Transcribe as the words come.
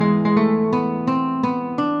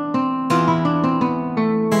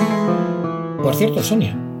cierto,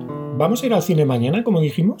 Sonia, ¿vamos a ir al cine mañana, como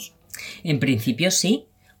dijimos? En principio sí.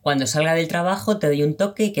 Cuando salga del trabajo te doy un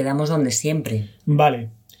toque y quedamos donde siempre. Vale.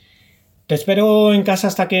 ¿Te espero en casa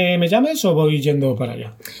hasta que me llames o voy yendo para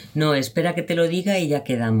allá? No, espera que te lo diga y ya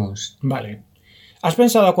quedamos. Vale. ¿Has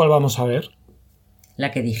pensado a cuál vamos a ver? La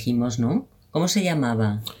que dijimos, ¿no? ¿Cómo se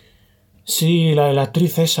llamaba? Sí, la de la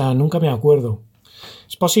actriz esa, nunca me acuerdo.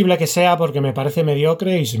 Es posible que sea porque me parece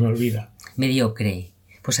mediocre y se me olvida. Mediocre.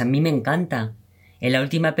 Pues a mí me encanta. En la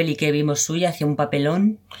última peli que vimos suya hacía un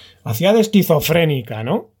papelón. Hacía de esquizofrénica,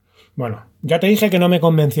 ¿no? Bueno, ya te dije que no me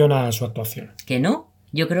convenció nada su actuación. ¿Que no?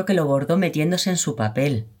 Yo creo que lo bordó metiéndose en su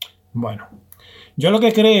papel. Bueno, yo lo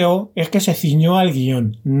que creo es que se ciñó al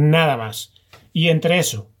guión, nada más. Y entre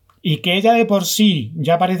eso, y que ella de por sí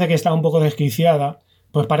ya parece que está un poco desquiciada,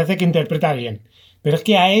 pues parece que interpreta bien. Pero es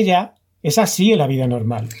que a ella es así en la vida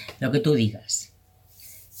normal. Lo que tú digas.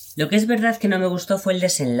 Lo que es verdad que no me gustó fue el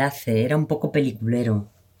desenlace, era un poco peliculero.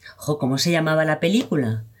 Jo, ¿cómo se llamaba la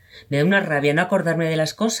película? Me da una rabia no acordarme de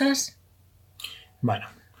las cosas. Bueno,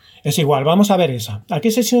 es igual, vamos a ver esa. ¿A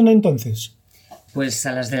qué sesión entonces? Pues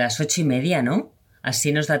a las de las 8:30, ¿no?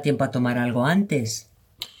 Así nos da tiempo a tomar algo antes.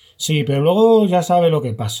 Sí, pero luego ya sabe lo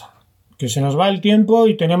que pasa. Que se nos va el tiempo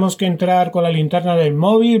y tenemos que entrar con la linterna del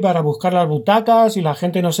móvil para buscar las butacas y la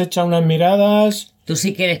gente nos echa unas miradas. Tú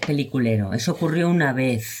sí que eres peliculero, eso ocurrió una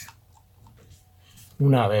vez.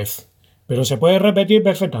 Una vez. Pero se puede repetir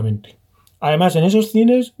perfectamente. Además, en esos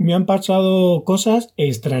cines me han pasado cosas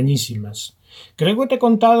extrañísimas. Creo que te he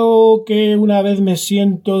contado que una vez me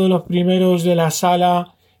siento de los primeros de la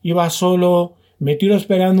sala, iba solo, me tiro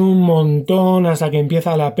esperando un montón hasta que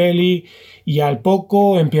empieza la peli y al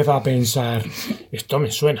poco empiezo a pensar, esto me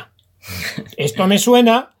suena. Esto me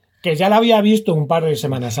suena que ya la había visto un par de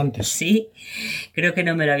semanas antes. Sí, creo que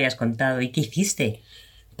no me lo habías contado. ¿Y qué hiciste?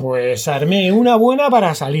 Pues armé una buena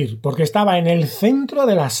para salir, porque estaba en el centro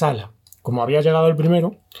de la sala, como había llegado el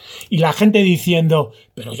primero, y la gente diciendo,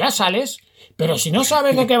 pero ya sales, pero si no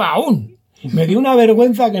sabes de qué va aún. Me dio una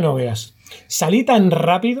vergüenza que no veas. Salí tan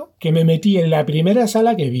rápido que me metí en la primera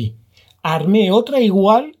sala que vi. Armé otra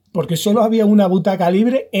igual porque solo había una butaca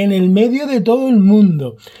libre en el medio de todo el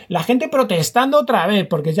mundo. La gente protestando otra vez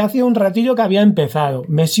porque ya hacía un ratillo que había empezado.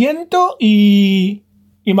 Me siento y...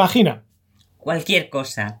 imagina. Cualquier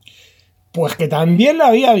cosa. Pues que también la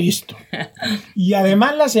había visto. Y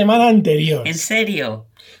además la semana anterior. ¿En serio?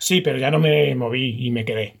 Sí, pero ya no me moví y me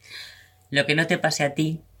quedé. Lo que no te pase a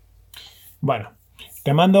ti. Bueno,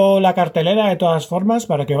 te mando la cartelera de todas formas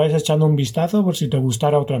para que vayas echando un vistazo por si te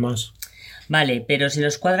gustara otra más. Vale, pero si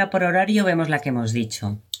nos cuadra por horario vemos la que hemos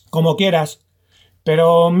dicho. Como quieras.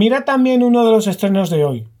 Pero mira también uno de los estrenos de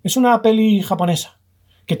hoy. Es una peli japonesa,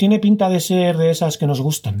 que tiene pinta de ser de esas que nos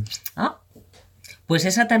gustan. Ah, pues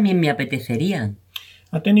esa también me apetecería.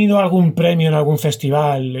 Ha tenido algún premio en algún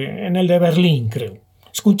festival, en el de Berlín, creo.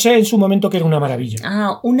 Escuché en su momento que era una maravilla.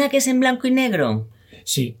 Ah, ¿una que es en blanco y negro?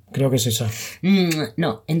 Sí, creo que es esa.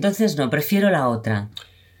 No, entonces no, prefiero la otra.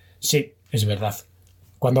 Sí, es verdad.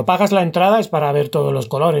 Cuando pagas la entrada es para ver todos los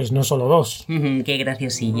colores, no solo dos. Qué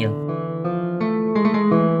graciosillo.